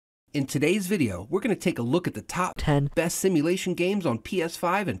In today's video, we're going to take a look at the top 10 best simulation games on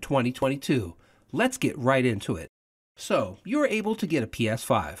PS5 in 2022. Let's get right into it. So, you're able to get a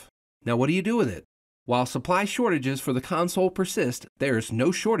PS5. Now what do you do with it? While supply shortages for the console persist, there's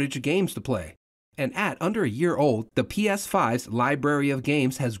no shortage of games to play. And at under a year old, the PS5's library of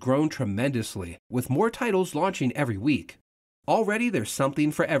games has grown tremendously, with more titles launching every week. Already there's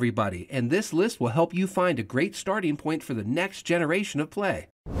something for everybody, and this list will help you find a great starting point for the next generation of play.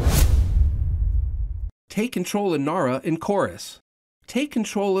 Take control of Nara in Chorus. Take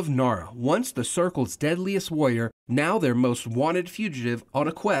control of Nara, once the Circle's deadliest warrior, now their most wanted fugitive on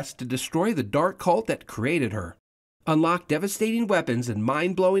a quest to destroy the dark cult that created her. Unlock devastating weapons and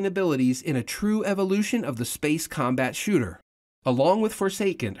mind-blowing abilities in a true evolution of the space combat shooter. Along with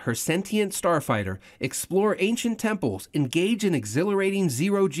Forsaken, her sentient starfighter, explore ancient temples, engage in exhilarating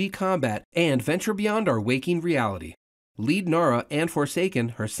zero-G combat, and venture beyond our waking reality. Lead Nara and Forsaken,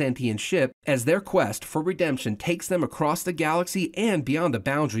 her sentient ship, as their quest for redemption takes them across the galaxy and beyond the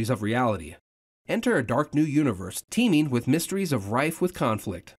boundaries of reality. Enter a dark new universe teeming with mysteries of rife with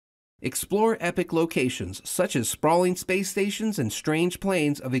conflict. Explore epic locations such as sprawling space stations and strange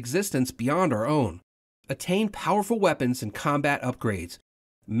planes of existence beyond our own. Attain powerful weapons and combat upgrades.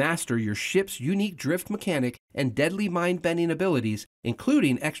 Master your ship's unique drift mechanic and deadly mind-bending abilities,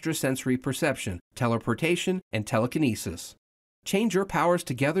 including extrasensory perception, teleportation, and telekinesis. Change your powers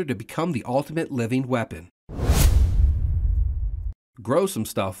together to become the ultimate living weapon. Grow some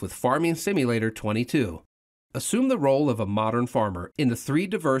stuff with Farming Simulator 22. Assume the role of a modern farmer in the three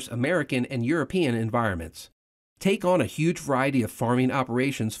diverse American and European environments. Take on a huge variety of farming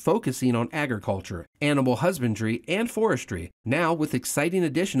operations focusing on agriculture, animal husbandry, and forestry, now with exciting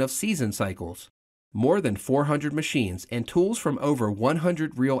addition of season cycles. More than 400 machines and tools from over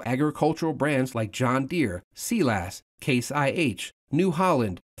 100 real agricultural brands like John Deere, Sealass, Case IH, New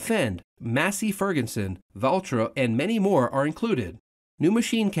Holland, Fend, Massey Ferguson, Valtra, and many more are included. New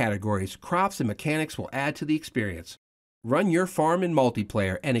machine categories, crops, and mechanics will add to the experience. Run your farm in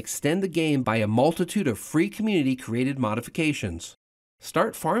multiplayer and extend the game by a multitude of free community-created modifications.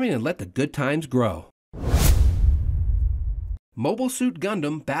 Start farming and let the good times grow. Mobile Suit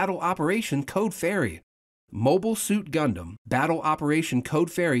Gundam Battle Operation Code Fairy. Mobile Suit Gundam Battle Operation Code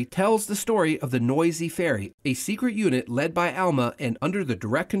Fairy tells the story of the Noisy Fairy, a secret unit led by Alma and under the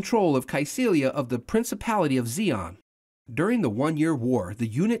direct control of Kycelia of the Principality of Zeon. During the One-Year War, the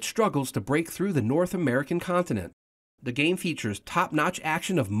unit struggles to break through the North American continent. The game features top-notch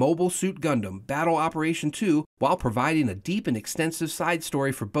action of Mobile Suit Gundam Battle Operation 2 while providing a deep and extensive side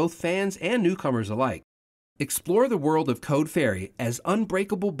story for both fans and newcomers alike. Explore the world of Code Fairy as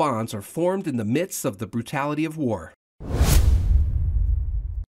unbreakable bonds are formed in the midst of the brutality of war.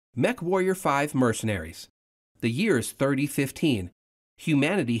 MechWarrior 5 Mercenaries. The year is 3015.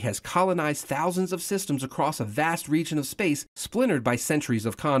 Humanity has colonized thousands of systems across a vast region of space splintered by centuries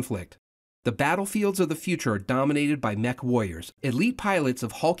of conflict. The battlefields of the future are dominated by mech warriors, elite pilots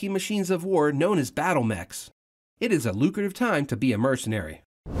of hulking machines of war known as battle mechs. It is a lucrative time to be a mercenary.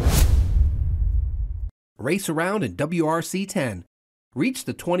 Race around in WRC 10. Reach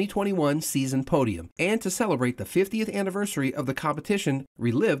the 2021 season podium, and to celebrate the 50th anniversary of the competition,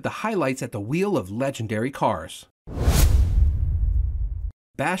 relive the highlights at the wheel of legendary cars.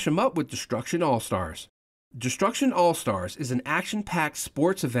 Bash 'em up with Destruction Allstars. Destruction Allstars is an action-packed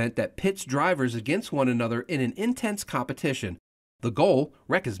sports event that pits drivers against one another in an intense competition. The goal,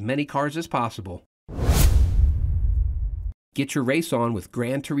 wreck as many cars as possible. Get your race on with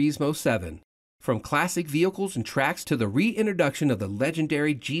Gran Turismo 7. From classic vehicles and tracks to the reintroduction of the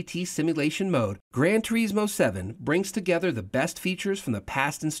legendary GT simulation mode, Gran Turismo 7 brings together the best features from the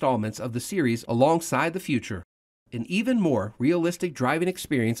past installments of the series alongside the future. An even more realistic driving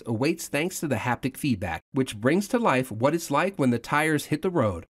experience awaits thanks to the haptic feedback, which brings to life what it's like when the tires hit the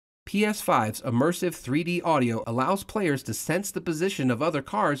road. PS5's immersive 3D audio allows players to sense the position of other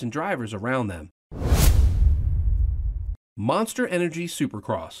cars and drivers around them. Monster Energy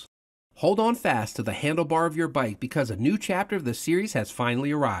Supercross. Hold on fast to the handlebar of your bike because a new chapter of the series has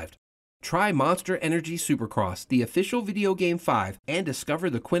finally arrived. Try Monster Energy Supercross, the official video game 5, and discover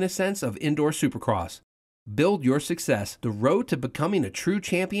the quintessence of indoor supercross. Build your success. The road to becoming a true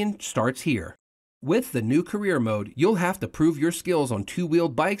champion starts here. With the new career mode, you'll have to prove your skills on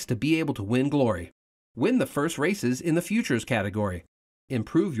two-wheeled bikes to be able to win glory. Win the first races in the Futures category.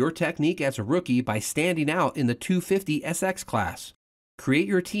 Improve your technique as a rookie by standing out in the 250 SX class. Create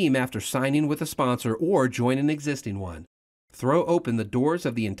your team after signing with a sponsor or join an existing one. Throw open the doors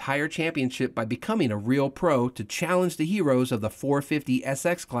of the entire championship by becoming a real pro to challenge the heroes of the 450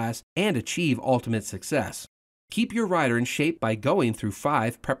 SX class and achieve ultimate success. Keep your rider in shape by going through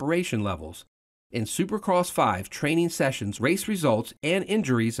 5 preparation levels. In Supercross 5 training sessions, race results and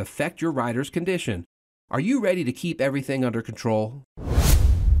injuries affect your rider's condition. Are you ready to keep everything under control?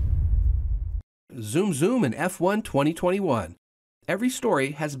 Zoom Zoom in F1 2021. Every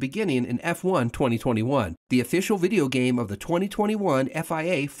story has a beginning in F1 2021, the official video game of the 2021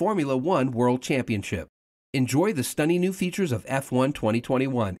 FIA Formula One World Championship. Enjoy the stunning new features of F1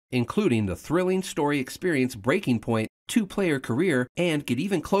 2021, including the thrilling story experience Breaking Point, 2-player career, and get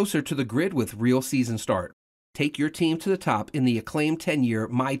even closer to the grid with real season start. Take your team to the top in the acclaimed 10-year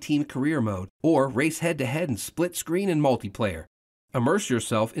My Team Career mode, or race head-to-head in split screen and multiplayer. Immerse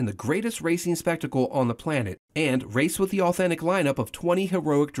yourself in the greatest racing spectacle on the planet, and race with the authentic lineup of 20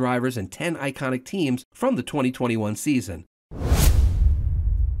 heroic drivers and 10 iconic teams from the 2021 season.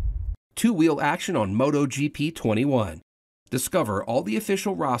 Two-wheel action on MotoGP 21. Discover all the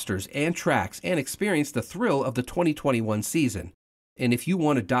official rosters and tracks and experience the thrill of the 2021 season. And if you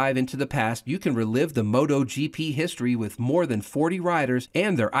want to dive into the past, you can relive the MotoGP history with more than 40 riders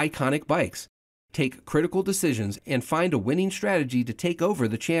and their iconic bikes. Take critical decisions and find a winning strategy to take over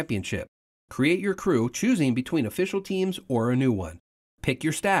the championship. Create your crew, choosing between official teams or a new one. Pick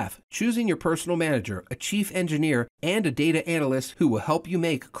your staff, choosing your personal manager, a chief engineer, and a data analyst who will help you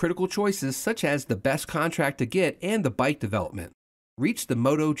make critical choices such as the best contract to get and the bike development. Reach the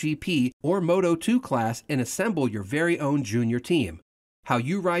MotoGP or Moto2 class and assemble your very own junior team. How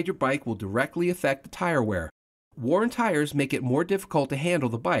you ride your bike will directly affect the tire wear. Worn tires make it more difficult to handle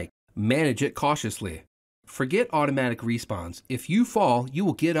the bike. Manage it cautiously. Forget automatic respawns. If you fall, you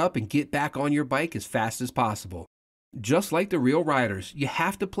will get up and get back on your bike as fast as possible. Just like the real riders, you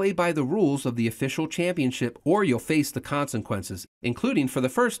have to play by the rules of the official championship or you'll face the consequences, including for the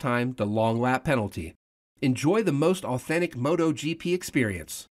first time, the long lap penalty. Enjoy the most authentic MotoGP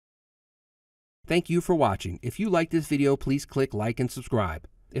experience. Thank you for watching. If you like this video, please click like and subscribe.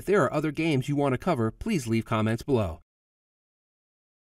 If there are other games you want to cover, please leave comments below.